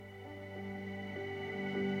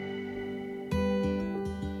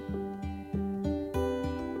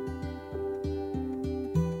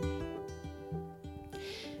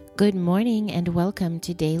Good morning and welcome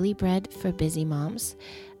to Daily Bread for Busy Moms,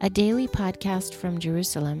 a daily podcast from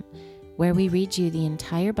Jerusalem where we read you the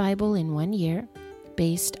entire Bible in 1 year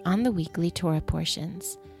based on the weekly Torah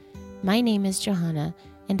portions. My name is Johanna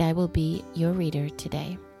and I will be your reader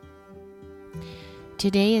today.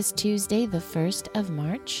 Today is Tuesday, the 1st of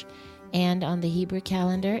March, and on the Hebrew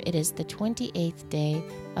calendar it is the 28th day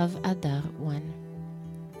of Adar 1.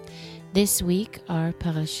 This week, our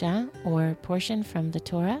parasha, or portion from the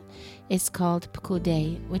Torah, is called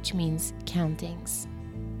Pekudei, which means countings.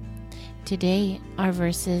 Today, our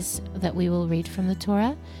verses that we will read from the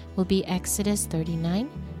Torah will be Exodus 39,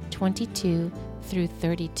 22 through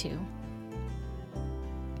 32.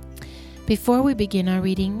 Before we begin our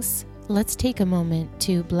readings, let's take a moment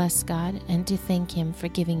to bless God and to thank Him for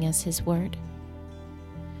giving us His word.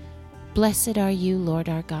 Blessed are you, Lord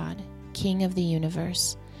our God, King of the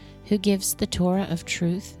universe, who gives the Torah of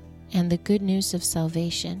truth and the good news of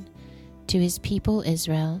salvation to His people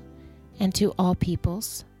Israel and to all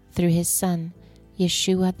peoples through His Son,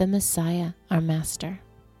 Yeshua the Messiah, our Master.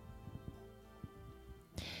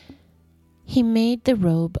 He made the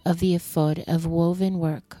robe of the ephod of woven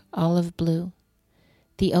work, olive blue.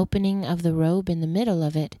 The opening of the robe in the middle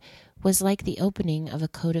of it was like the opening of a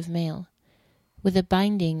coat of mail, with a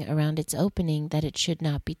binding around its opening that it should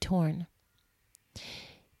not be torn.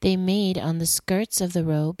 They made on the skirts of the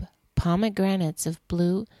robe pomegranates of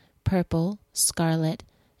blue, purple, scarlet,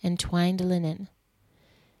 and twined linen.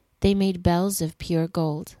 They made bells of pure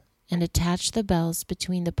gold, and attached the bells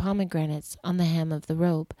between the pomegranates on the hem of the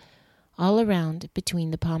robe, all around between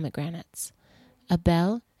the pomegranates. A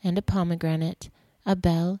bell and a pomegranate, a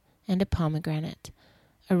bell and a pomegranate,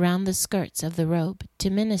 around the skirts of the robe to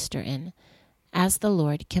minister in, as the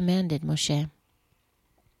Lord commanded Moshe.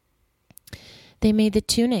 They made the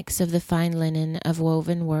tunics of the fine linen of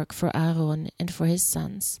woven work for Aaron and for his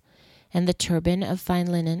sons, and the turban of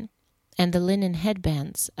fine linen, and the linen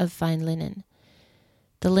headbands of fine linen,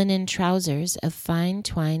 the linen trousers of fine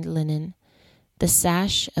twined linen, the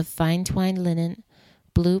sash of fine twined linen,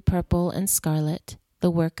 blue, purple, and scarlet, the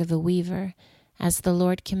work of a weaver, as the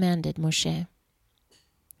Lord commanded Moshe.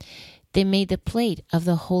 They made the plate of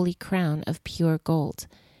the holy crown of pure gold,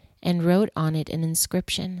 and wrote on it an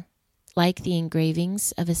inscription, like the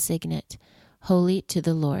engravings of a signet, holy to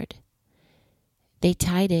the Lord. They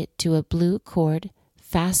tied it to a blue cord,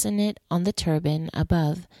 fastened it on the turban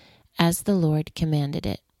above, as the Lord commanded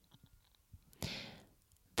it.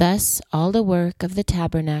 Thus all the work of the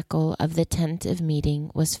tabernacle of the tent of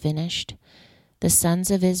meeting was finished. The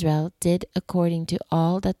sons of Israel did according to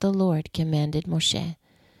all that the Lord commanded Moshe.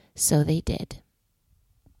 So they did.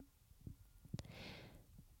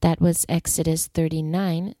 That was Exodus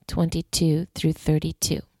 39, 22 through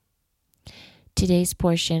 32. Today's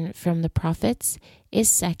portion from the prophets is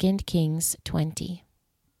 2 Kings 20.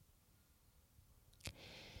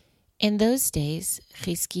 In those days,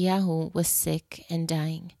 Chizkiyahu was sick and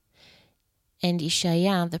dying, and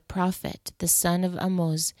Ishaiah the prophet, the son of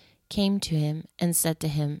Amoz, came to him and said to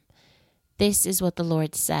him, "This is what the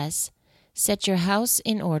Lord says, set your house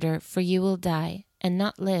in order, for you will die and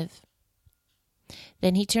not live."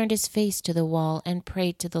 Then he turned his face to the wall and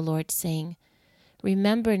prayed to the Lord, saying,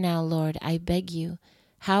 "Remember now, Lord, I beg you,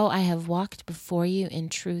 how I have walked before you in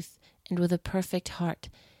truth and with a perfect heart,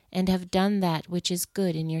 and have done that which is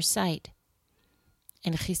good in your sight."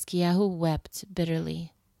 And Chizkiyahu wept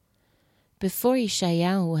bitterly. Before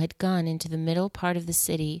Ishayahu had gone into the middle part of the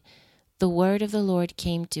city, the word of the Lord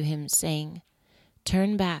came to him, saying,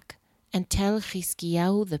 "Turn back and tell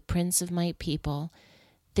Chizkiyahu the prince of my people,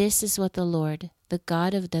 this is what the Lord, the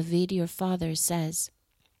God of David your father, says.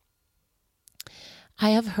 I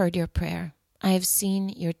have heard your prayer. I have seen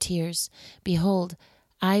your tears. Behold,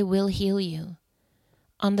 I will heal you.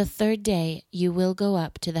 On the third day you will go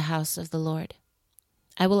up to the house of the Lord.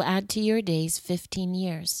 I will add to your days 15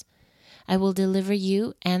 years. I will deliver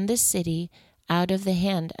you and this city out of the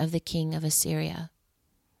hand of the king of Assyria.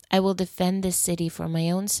 I will defend this city for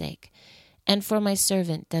my own sake and for my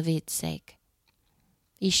servant David's sake."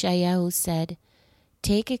 Ishayahu said,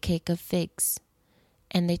 "Take a cake of figs."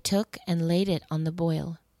 And they took and laid it on the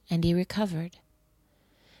boil, and he recovered.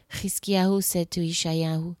 Chizkiyahu said to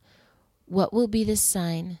Ishayahu, "What will be the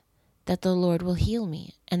sign that the Lord will heal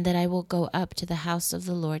me, and that I will go up to the house of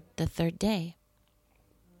the Lord the third day?"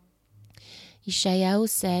 Ishayahu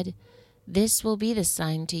said, "This will be the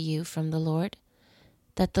sign to you from the Lord,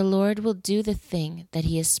 that the Lord will do the thing that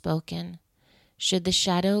he has spoken. Should the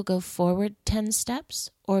shadow go forward 10 steps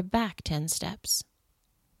or back 10 steps?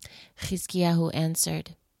 Chizkiyahu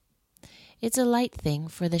answered, "It's a light thing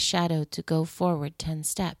for the shadow to go forward 10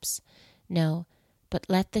 steps. No, but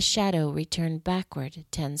let the shadow return backward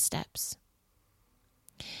 10 steps.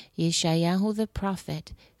 Yeshayahu the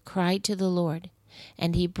prophet cried to the Lord,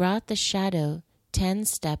 and he brought the shadow 10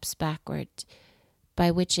 steps backward, by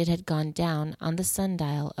which it had gone down on the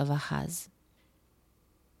sundial of Ahaz.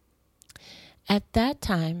 At that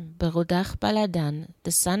time, Berodach Baladan,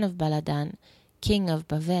 the son of Baladan, king of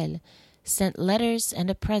Bavel, sent letters and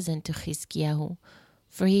a present to Chizkiyahu,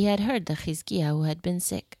 for he had heard that Chizkiyahu had been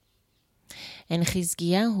sick. And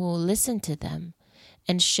Chizkiyahu listened to them,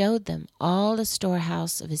 and showed them all the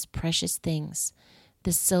storehouse of his precious things,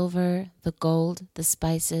 the silver, the gold, the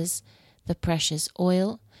spices, the precious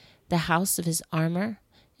oil, the house of his armor,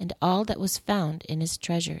 and all that was found in his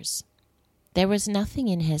treasures. There was nothing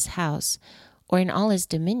in his house, or in all his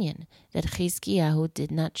dominion, that Chizkiyahu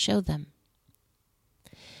did not show them.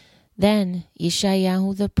 Then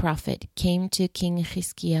Yeshayahu the prophet came to King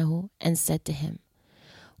Chizkiyahu and said to him,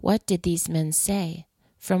 "What did these men say?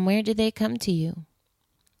 From where did they come to you?"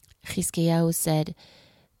 Chizkiyahu said,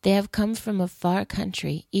 "They have come from a far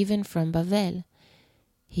country, even from Bavel."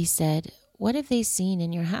 He said, "What have they seen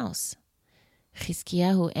in your house?"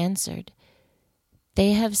 Chizkiyahu answered,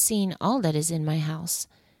 "They have seen all that is in my house.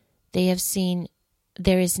 They have seen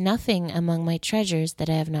there is nothing among my treasures that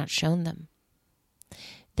I have not shown them."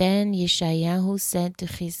 Then Yeshayahu said to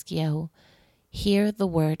Chizkiyahu, "Hear the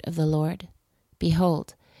word of the Lord.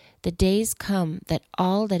 Behold, the days come that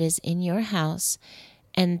all that is in your house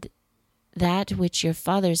and that which your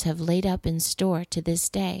fathers have laid up in store to this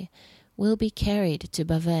day will be carried to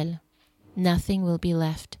Bavel. Nothing will be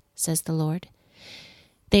left, says the Lord.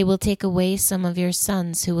 They will take away some of your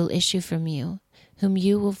sons who will issue from you, whom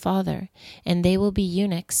you will father, and they will be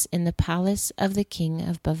eunuchs in the palace of the king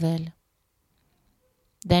of Bavel."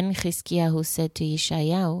 Then Chizkiyahu said to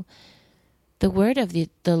Yeshayahu, "The word of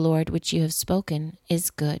the Lord which you have spoken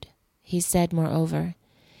is good." He said, moreover,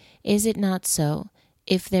 "Is it not so,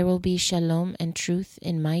 if there will be shalom and truth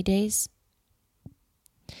in my days?"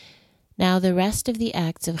 Now the rest of the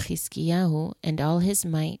acts of Chizkiyahu and all his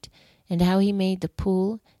might, and how he made the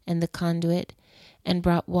pool and the conduit, and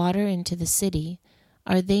brought water into the city,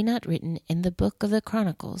 are they not written in the book of the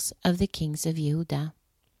Chronicles of the kings of Yehudah?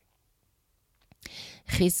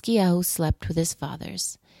 Chizkiyahu slept with his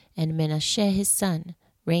fathers, and Menashe his son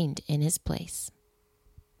reigned in his place.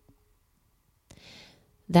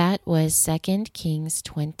 That was 2 Kings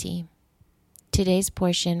 20. Today's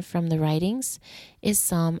portion from the writings is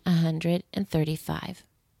Psalm 135.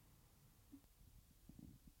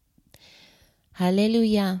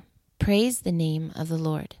 Hallelujah! Praise the name of the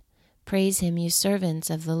Lord. Praise him, you servants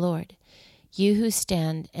of the Lord, you who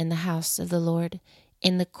stand in the house of the Lord,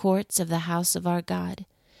 in the courts of the house of our God.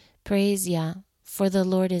 Praise Yah, for the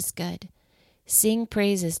Lord is good. Sing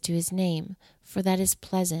praises to his name, for that is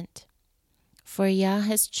pleasant. For Yah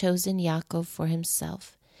has chosen Yaakov for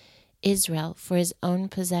himself, Israel for his own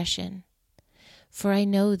possession. For I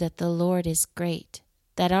know that the Lord is great,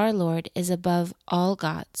 that our Lord is above all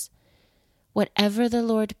gods. Whatever the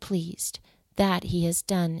Lord pleased, that he has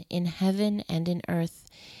done in heaven and in earth,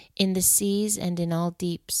 in the seas and in all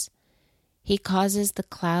deeps. He causes the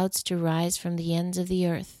clouds to rise from the ends of the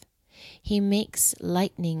earth. He makes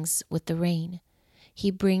lightnings with the rain. He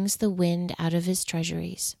brings the wind out of his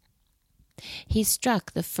treasuries. He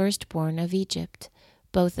struck the firstborn of Egypt,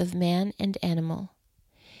 both of man and animal.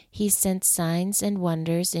 He sent signs and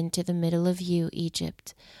wonders into the middle of you,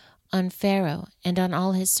 Egypt, on Pharaoh and on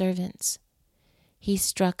all his servants. He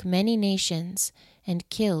struck many nations and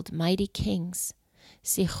killed mighty kings,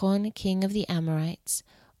 Sihon, king of the Amorites,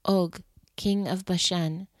 Og, king of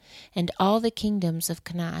Bashan, and all the kingdoms of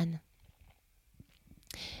Canaan,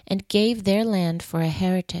 and gave their land for a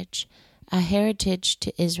heritage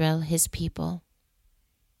to Israel his people.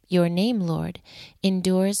 Your name, Lord,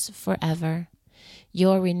 endures forever.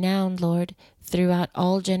 Your renown, Lord, throughout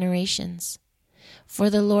all generations. For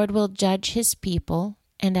the Lord will judge his people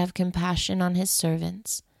and have compassion on his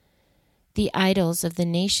servants. The idols of the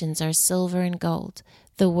nations are silver and gold,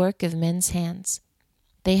 the work of men's hands.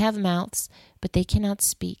 They have mouths, but they cannot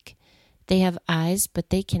speak. They have eyes,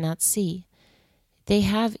 but they cannot see. They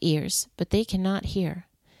have ears, but they cannot hear.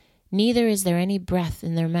 Neither is there any breath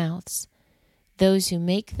in their mouths. Those who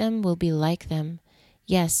make them will be like them.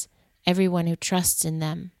 Yes, everyone who trusts in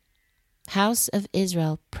them. House of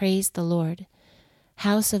Israel, praise the Lord.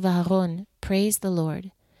 House of Aaron, praise the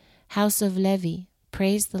Lord. House of Levi,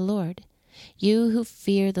 praise the Lord. You who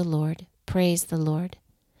fear the Lord, praise the Lord.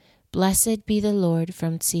 Blessed be the Lord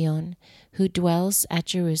from Zion, who dwells at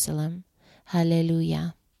Jerusalem.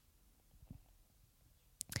 Hallelujah.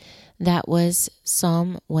 That was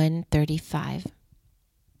Psalm 135.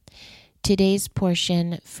 Today's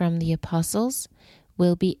portion from the Apostles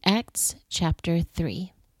will be Acts chapter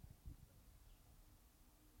 3.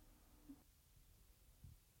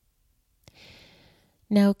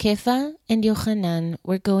 Now Kepha and Yochanan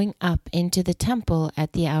were going up into the temple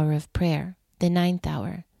at the hour of prayer, the 9th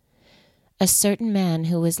hour. A certain man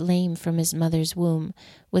who was lame from his mother's womb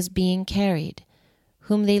was being carried,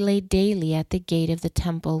 whom they laid daily at the gate of the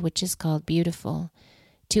temple, which is called Beautiful,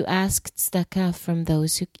 to ask tzedakah from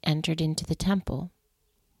those who entered into the temple.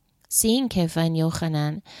 Seeing Kepha and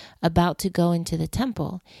Yochanan about to go into the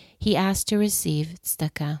temple, he asked to receive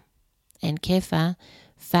tzedakah. And Kepha,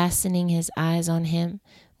 fastening his eyes on him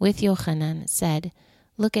with Yochanan, said,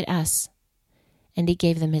 "Look at us." And he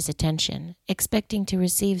gave them his attention, expecting to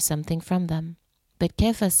receive something from them. But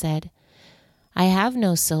Kepha said, "I have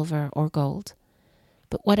no silver or gold,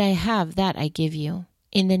 but what I have, that I give you.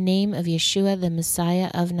 In the name of Yeshua the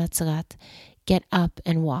Messiah of Nazareth, get up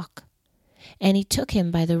and walk." And he took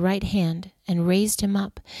him by the right hand and raised him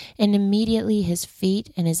up, and immediately his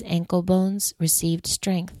feet and his ankle bones received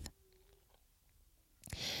strength.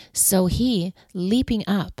 So he, leaping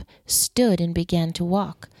up, stood and began to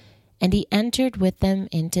walk. And he entered with them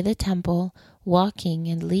into the temple, walking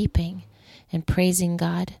and leaping and praising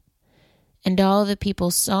God. And all the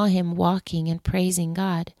people saw him walking and praising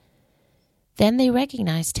God. Then they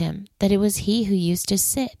recognized him, that it was he who used to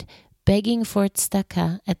sit, begging for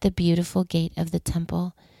tzedakah at the beautiful gate of the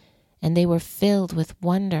temple. And they were filled with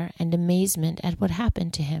wonder and amazement at what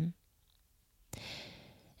happened to him.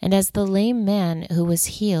 And as the lame man who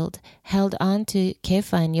was healed held on to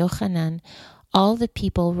Kepha and Yochanan, all the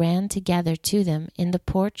people ran together to them in the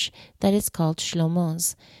porch that is called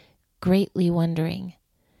Shlomo's, greatly wondering.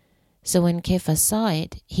 So when Kepha saw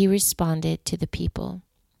it, he responded to the people,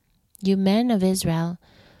 "You men of Israel,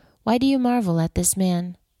 why do you marvel at this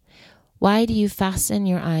man? Why do you fasten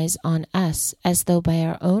your eyes on us as though by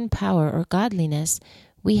our own power or godliness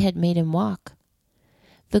we had made him walk?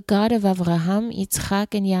 The God of Avraham,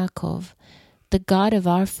 Yitzchak, and Yaakov, the God of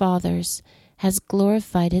our fathers, has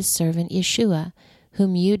glorified his servant Yeshua,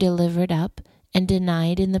 whom you delivered up and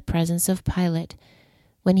denied in the presence of Pilate,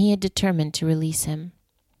 when he had determined to release him.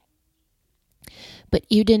 But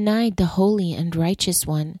you denied the holy and righteous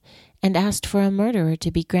one, and asked for a murderer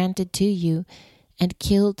to be granted to you, and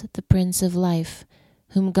killed the Prince of Life,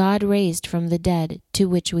 whom God raised from the dead, to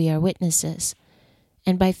which we are witnesses.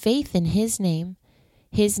 And by faith in his name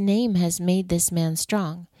has made this man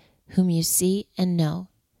strong, whom you see and know.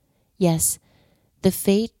 Yes, the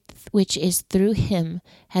faith which is through him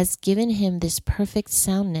has given him this perfect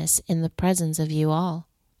soundness in the presence of you all.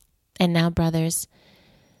 And now, brothers,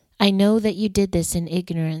 I know that you did this in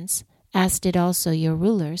ignorance, as did also your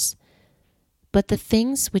rulers. But the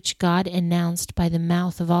things which God announced by the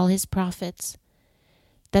mouth of all his prophets,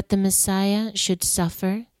 that the Messiah should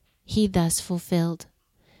suffer, he thus fulfilled.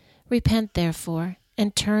 Repent, therefore,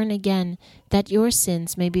 and turn again, that your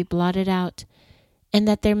sins may be blotted out, and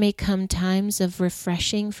that there may come times of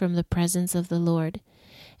refreshing from the presence of the Lord,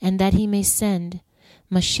 and that he may send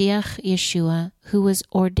Mashiach Yeshua, who was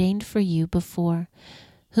ordained for you before,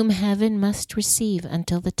 whom heaven must receive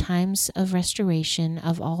until the times of restoration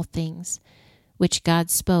of all things, which God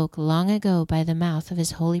spoke long ago by the mouth of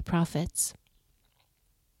his holy prophets.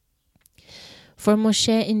 For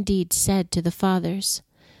Moshe indeed said to the fathers,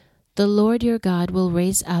 "The Lord your God will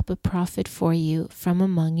raise up a prophet for you from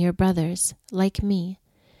among your brothers, like me.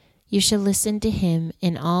 You shall listen to him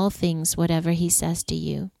in all things whatever he says to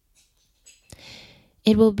you."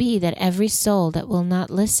 It will be that every soul that will not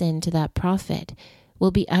listen to that prophet will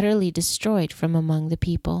be utterly destroyed from among the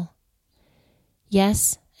people.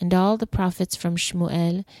 Yes, and all the prophets from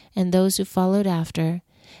Shmuel and those who followed after,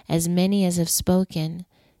 as many as have spoken,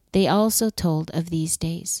 they also told of these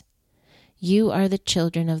days. You are the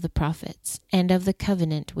children of the prophets, and of the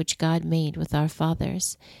covenant which God made with our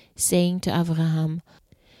fathers, saying to Avraham,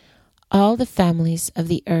 "All the families of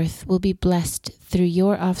the earth will be blessed through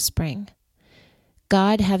your offspring."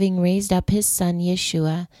 God, having raised up his son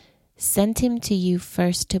Yeshua, sent him to you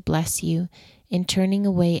first to bless you, in turning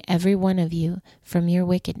away every one of you from your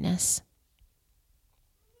wickedness.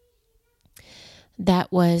 That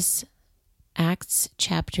was Acts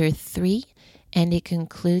chapter 3. And it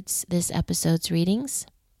concludes this episode's readings.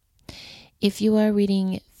 If you are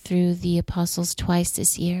reading through the Apostles twice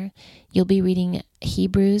this year, you'll be reading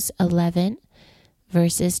Hebrews 11,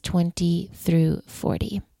 verses 20 through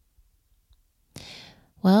 40.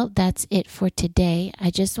 Well, that's it for today.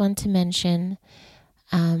 I just want to mention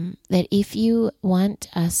that if you want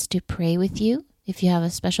us to pray with you, if you have a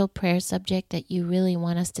special prayer subject that you really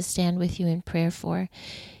want us to stand with you in prayer for,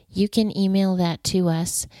 you can email that to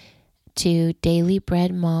us to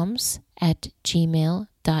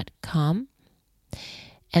dailybreadmoms@gmail.com.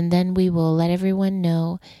 And then we will let everyone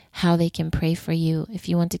know how they can pray for you. If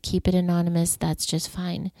you want to keep it anonymous, that's just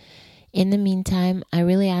fine. In the meantime, I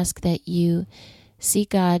really ask that you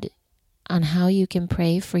seek God on how you can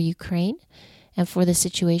pray for Ukraine and for the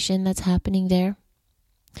situation that's happening there.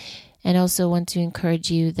 And also want to encourage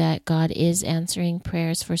you that God is answering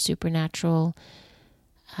prayers for supernatural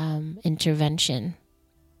intervention.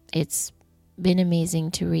 It's been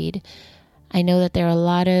amazing to read. I know that there are a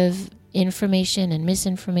lot of information and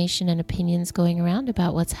misinformation and opinions going around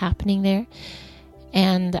about what's happening there.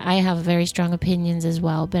 And I have very strong opinions as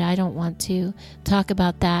well, but I don't want to talk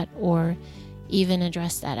about that or even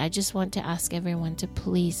address that. I just want to ask everyone to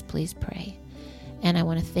please, please pray. And I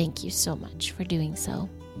want to thank you so much for doing so.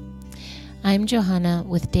 I'm Johanna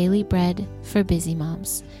with Daily Bread for Busy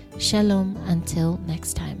Moms. Shalom until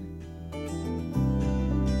next time.